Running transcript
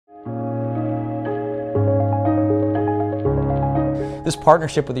This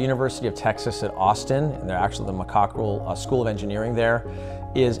partnership with the University of Texas at Austin, and they're actually the McCockrell School of Engineering there,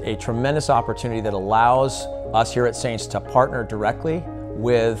 is a tremendous opportunity that allows us here at Saints to partner directly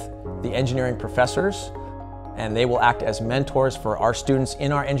with the engineering professors, and they will act as mentors for our students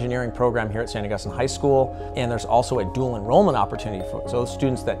in our engineering program here at St. Augustine High School. And there's also a dual enrollment opportunity for those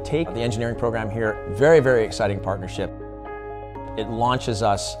students that take the engineering program here. Very, very exciting partnership. It launches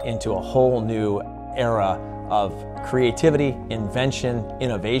us into a whole new era of creativity, invention,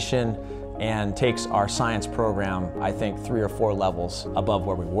 innovation, and takes our science program, I think, 3 or 4 levels above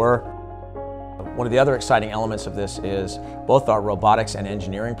where we were. One of the other exciting elements of this is both our robotics and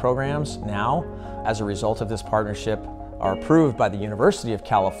engineering programs now, as a result of this partnership, are approved by the University of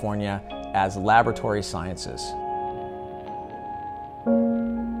California as laboratory sciences.